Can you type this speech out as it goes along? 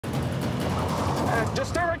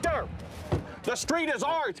Just stay right there. The street is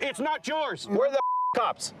ours. It's not yours. We're the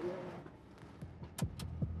cops.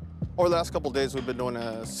 Over the last couple of days, we've been doing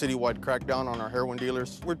a citywide crackdown on our heroin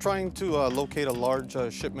dealers. We're trying to locate a large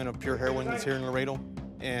shipment of pure heroin that's here in Laredo.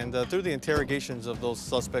 And through the interrogations of those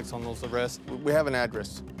suspects on those arrests, we have an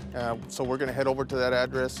address. So we're gonna head over to that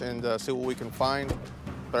address and see what we can find.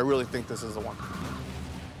 But I really think this is the one.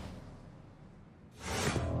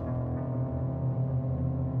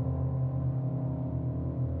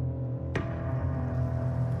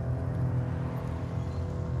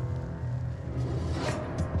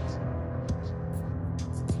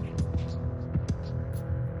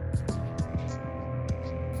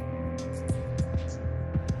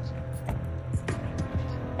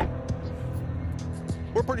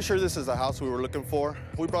 We're pretty sure this is the house we were looking for.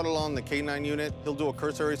 We brought along the K9 unit. He'll do a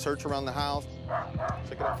cursory search around the house.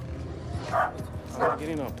 Check it out. I'm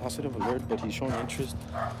getting a positive alert, but he's showing interest.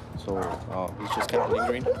 So he's just kind of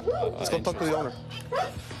lingering. Let's go talk to the owner.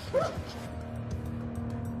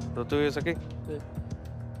 ¿Tú vives aquí? Sí.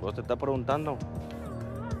 Vos te estás preguntando.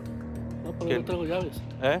 No, pero yo no traigo llaves.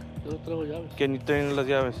 ¿Eh? Yo no traigo llaves. ¿Quién tiene las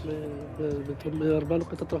llaves? Mi hermano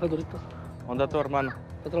que está trabajando ahorita. ¿Dónde está tu hermano?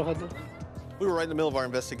 Está trabajando. We were right in the middle of our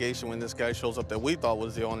investigation when this guy shows up that we thought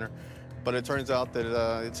was the owner. But it turns out that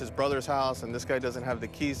it's his brother's house, and this guy doesn't have the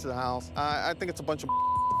keys to the house. I think it's a bunch of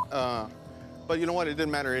but you know what? It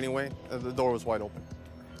didn't matter anyway. The door was wide open.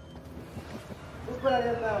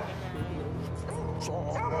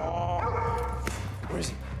 Where is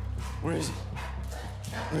he? Where is he?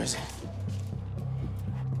 Where is he?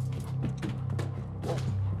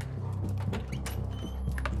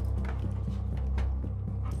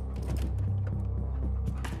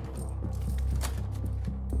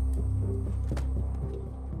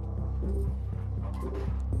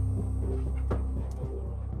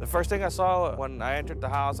 The first thing I saw when I entered the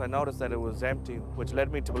house, I noticed that it was empty, which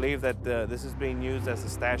led me to believe that this is being used as a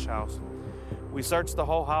stash house. We searched the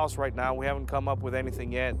whole house right now. We haven't come up with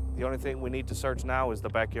anything yet. The only thing we need to search now is the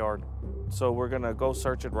backyard. So we're gonna go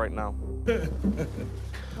search it right now.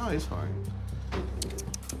 Oh, he's fine.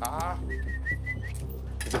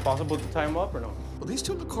 Is it possible to tie him up or no? Well, these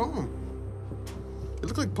two look calm. They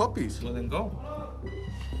look like puppies. Let them go.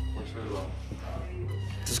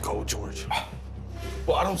 Just go, George.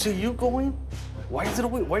 Well, I don't see you going. Why is it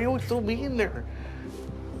away? Why are you always still being there?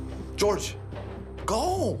 George,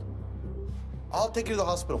 go. I'll take you to the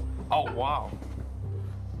hospital. Oh, wow.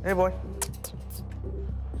 Hey, boy.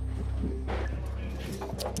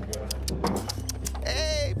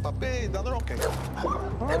 Hey, puppy. No, they're okay.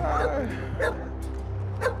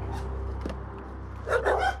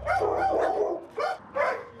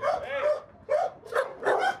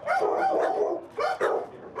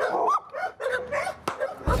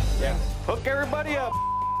 Yeah. Hook everybody up.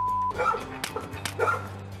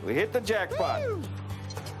 We hit the jackpot.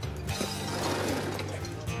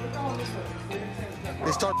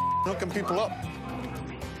 They start hooking people up.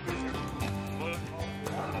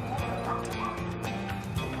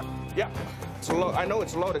 Yeah. I know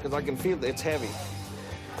it's loaded because I can feel that it's heavy.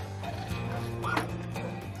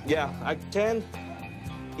 Yeah, 10,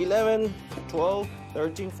 11, 12,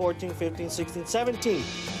 13, 14, 15, 16, 17.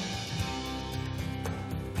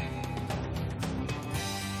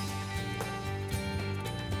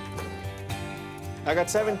 I got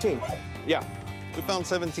 17. Yeah. We found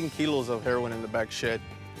 17 kilos of heroin in the back shed.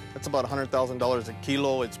 That's about $100,000 a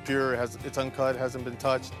kilo. It's pure, it's uncut, hasn't been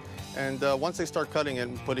touched. And once they start cutting it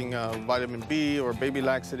and putting vitamin B or baby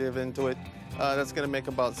laxative into it, that's gonna make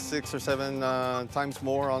about 6 or 7 times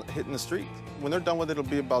more on hitting the street. When they're done with it, it'll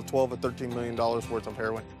be about $12 or $13 million worth of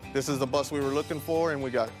heroin. This is the bus we were looking for, and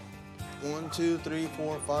we got it. 1, 2, 3,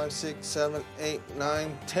 4, 5, 6, 7, 8,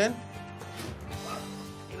 9, 10.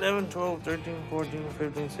 11, 12, 13, 14,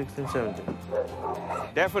 15, 16, 17.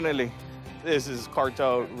 Definitely, this is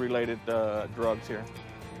cartel-related drugs here.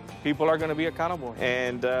 People are going to be accountable,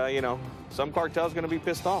 and, you know, some cartel's going to be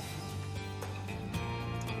pissed off.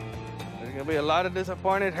 There's going to be a lot of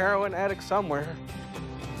disappointed heroin addicts somewhere.